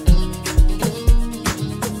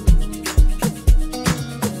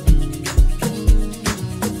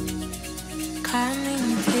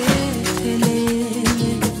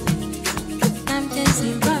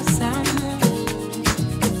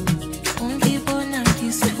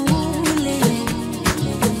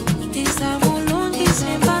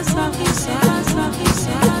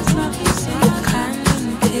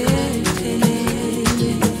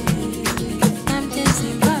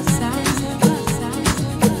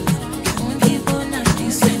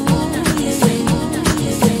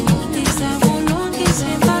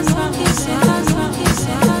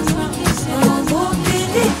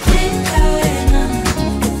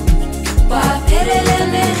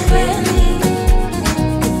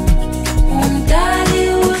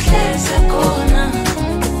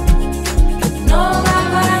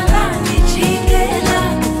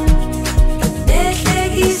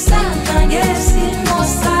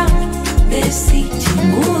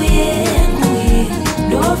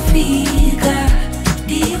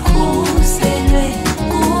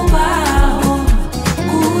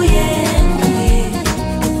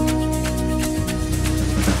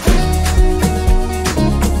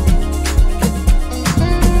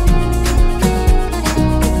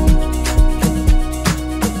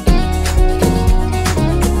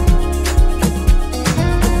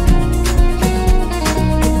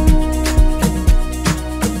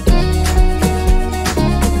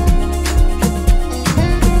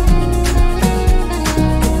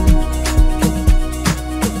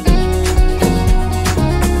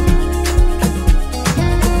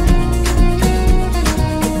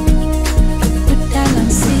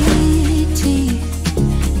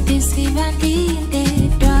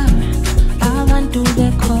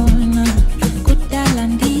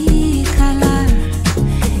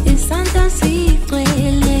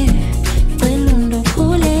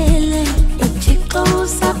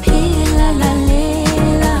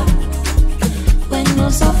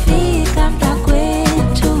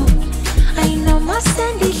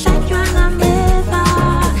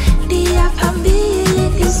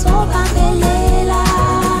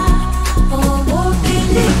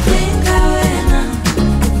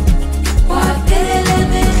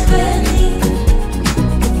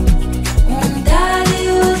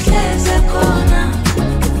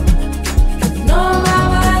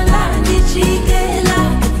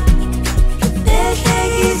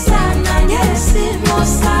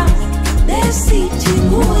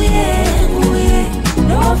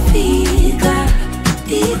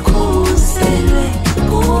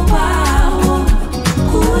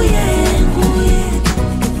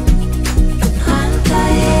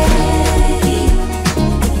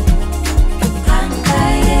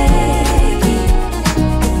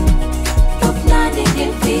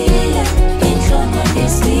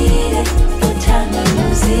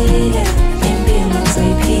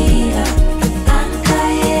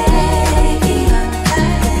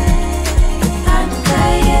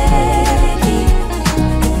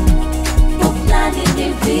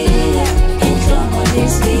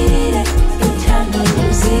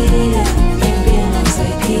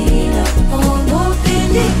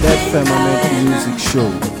 Firmament Music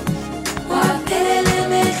Show.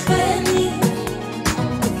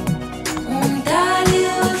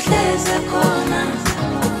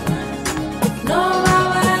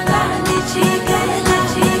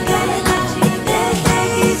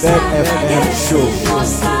 That FM Show.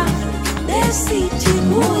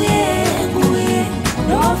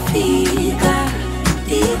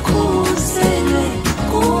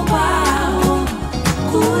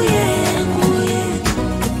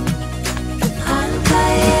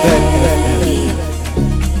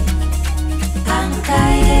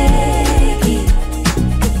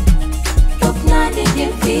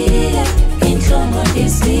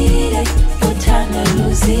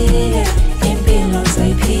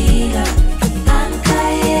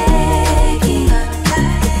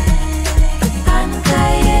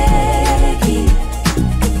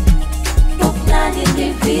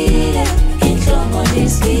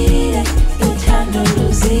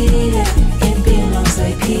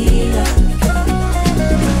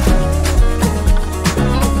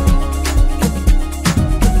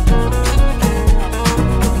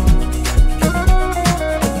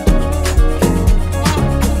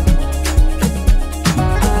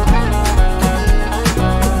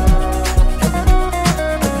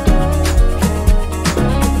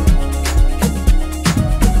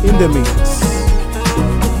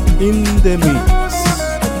 In the mix.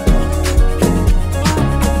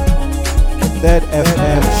 That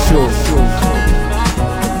FM Show.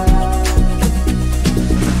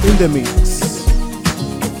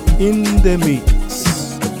 In the mix.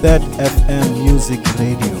 That FM Music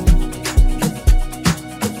Radio.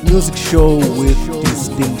 Music show with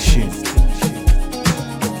distinction.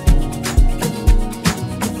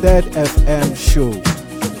 That FM Show.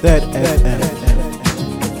 That FM.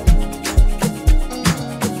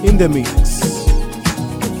 In the mix.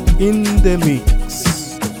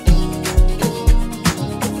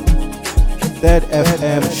 That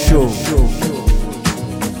FM Show.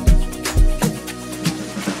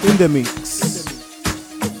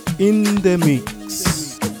 In the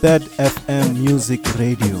mix. That FM Music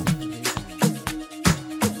Radio.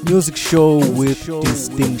 Music show with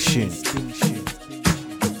distinction.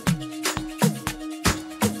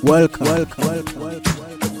 Welcome.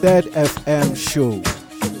 That FM Show.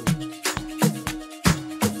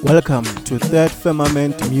 Welcome to That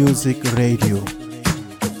Firmament Music Radio.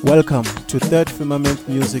 Welcome to That Firmament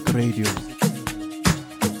Music Radio.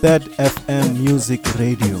 That FM Music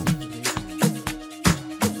Radio.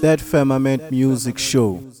 That Firmament Music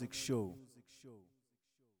Show.